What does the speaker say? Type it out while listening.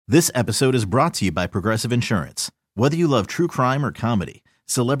This episode is brought to you by Progressive Insurance. Whether you love true crime or comedy,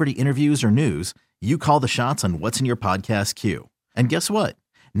 celebrity interviews or news, you call the shots on what's in your podcast queue. And guess what?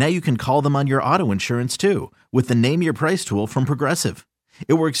 Now you can call them on your auto insurance too with the Name Your Price tool from Progressive.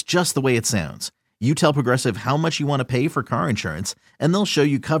 It works just the way it sounds. You tell Progressive how much you want to pay for car insurance, and they'll show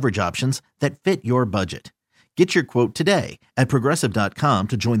you coverage options that fit your budget. Get your quote today at Progressive.com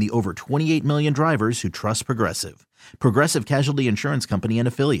to join the over 28 million drivers who trust Progressive. Progressive Casualty Insurance Company and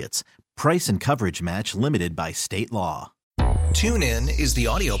Affiliates. Price and coverage match limited by state law. TuneIn is the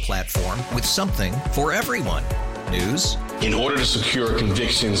audio platform with something for everyone. News. In order to secure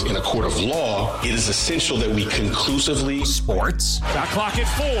convictions in a court of law, it is essential that we conclusively. Sports. Shot clock at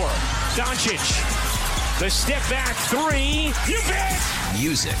 4. Doncic. The step back 3. You bet.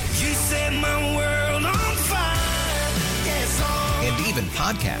 Music. You set my world on fire. Yes, and even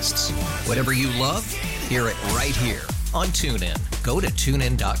podcasts. Whatever you love, hear it right here on TuneIn. Go to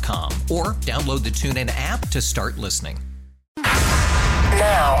TuneIn.com or download the TuneIn app to start listening.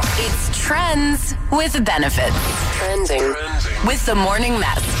 Now it's Trends with Benefits. Trending with the Morning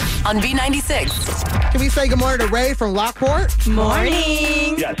Mess on B96. Can we say good morning to Ray from Lockport?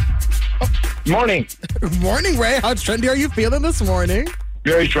 Morning. Yes. Morning. Morning, Ray. How trendy are you feeling this morning?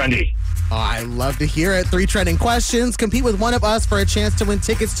 Very trendy. Oh, I love to hear it. 3 trending questions. Compete with one of us for a chance to win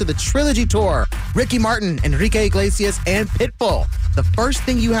tickets to the Trilogy Tour. Ricky Martin, Enrique Iglesias, and Pitbull. The first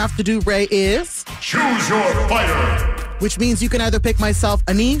thing you have to do, Ray, is... choose your fighter. Which means you can either pick myself,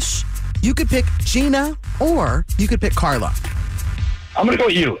 Anish, you could pick Gina, or you could pick Carla. I'm going to go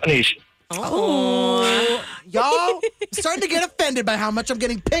with you, Anish. Oh. Y'all starting to get offended by how much I'm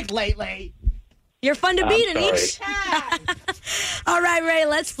getting picked lately. You're fun to beat, Anish. All right, Ray,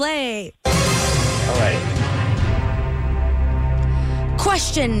 let's play. All right.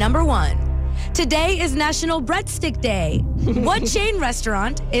 Question number 1. Today is National Breadstick Day. What chain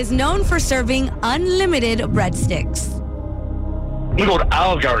restaurant is known for serving unlimited breadsticks? I'm going to go to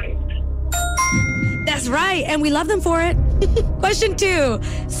Olive Garden. That's right, and we love them for it. Question 2.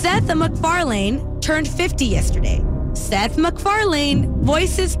 Seth MacFarlane turned 50 yesterday. Seth MacFarlane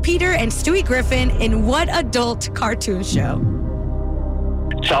voices Peter and Stewie Griffin in what adult cartoon show?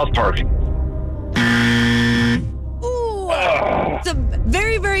 South Park. Ooh, it's a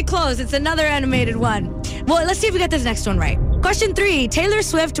very, very close. It's another animated one. Well, let's see if we get this next one right. Question 3. Taylor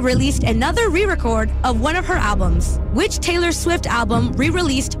Swift released another re-record of one of her albums. Which Taylor Swift album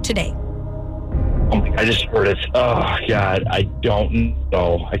re-released today? I just heard it. Oh, God. I don't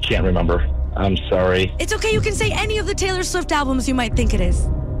know. I can't remember. I'm sorry. It's okay. You can say any of the Taylor Swift albums you might think it is.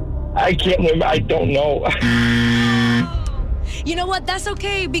 I can't remember. I don't know. You know what? That's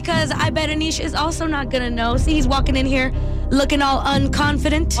okay, because I bet Anish is also not going to know. See, he's walking in here looking all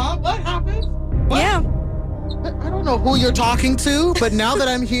unconfident. What happened? What? Yeah. I don't know who you're talking to, but now that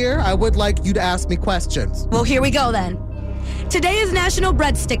I'm here, I would like you to ask me questions. Well, here we go then. Today is National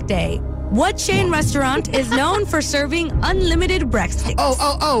Breadstick Day. What chain restaurant is known for serving unlimited breadsticks?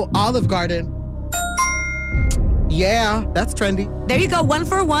 Oh, Olive Garden. Yeah, that's trendy. There you go, 1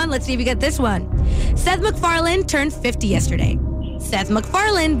 for 1. Let's see if you get this one. Seth MacFarlane turned 50 yesterday. Seth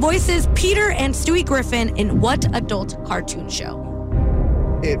MacFarlane voices Peter and Stewie Griffin in what adult cartoon show?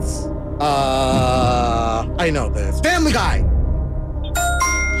 It's, I know this. Family Guy.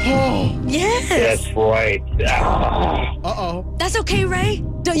 Oh, yes. That's right. Uh-oh. That's okay, Ray.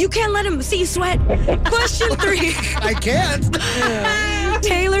 You can't let him see you sweat. Question 3. I can't.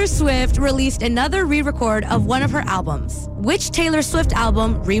 Taylor Swift released another re-record of one of her albums. Which Taylor Swift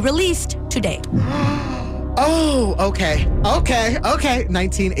album re-released today? Oh, okay.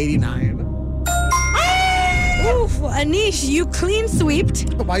 1989. Oof, Anish, you clean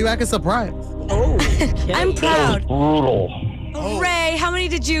sweeped. Why are you acting surprised? Oh, I'm proud. That was brutal. Ray, how many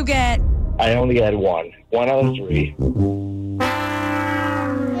did you get? I only had 1. 1 out of 3.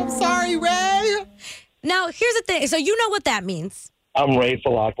 I'm sorry, Ray. Now, here's the thing. So you know what that means. I'm Ray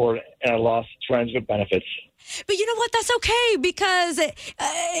for Lockport, and I lost Friends with Benefits. But you know what? That's okay, because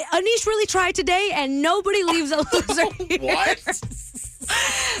Anish really tried today, and nobody leaves a loser here. What?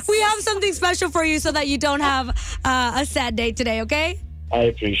 We have something special for you so that you don't have a sad day today, okay? I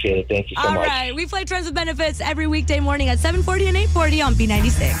appreciate it. Thank you so much. All right. We play Trends with Benefits every weekday morning at 7:40 and 8:40 on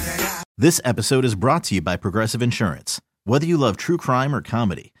B96. This episode is brought to you by Progressive Insurance. Whether you love true crime or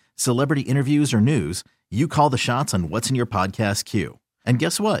comedy, celebrity interviews or news, you call the shots on what's in your podcast queue. And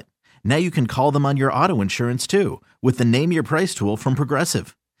guess what? Now you can call them on your auto insurance too with the Name Your Price tool from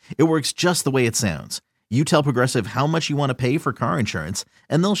Progressive. It works just the way it sounds. You tell Progressive how much you want to pay for car insurance,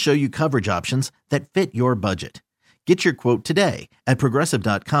 and they'll show you coverage options that fit your budget. Get your quote today at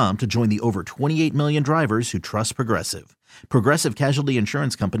Progressive.com to join the over 28 million drivers who trust Progressive. Progressive Casualty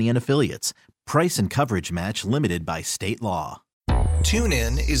Insurance Company and Affiliates. Price and coverage match limited by state law.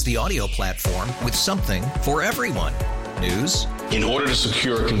 TuneIn is the audio platform with something for everyone. News. In order to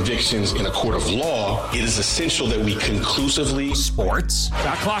secure convictions in a court of law, it is essential that we conclusively. Sports.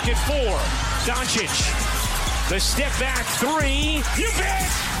 Shot clock at 4. Doncic. The step back 3. You bet.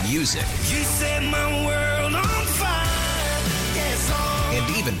 Music. You set my world on fire. Yes,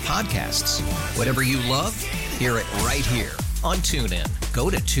 and even podcasts. Whatever you love, hear it right here on TuneIn. Go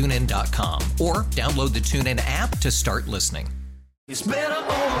to TuneIn.com or download the TuneIn app to start listening. It's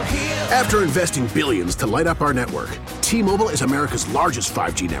better over here. After investing billions to light up our network, T-Mobile is America's largest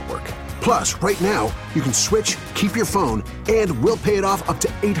 5G network. Plus, right now, you can switch, keep your phone, and we'll pay it off up to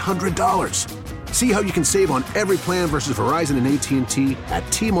 $800. See how you can save on every plan versus Verizon and AT&T at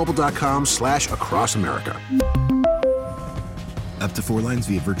T-Mobile.com/across America. Up to 4 lines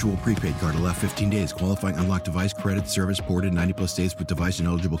via virtual prepaid card. Allow 15 days. Qualifying unlocked device credit service ported 90+ days with device and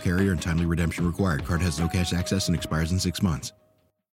eligible carrier and timely redemption required. Card has no cash access and expires in 6 months.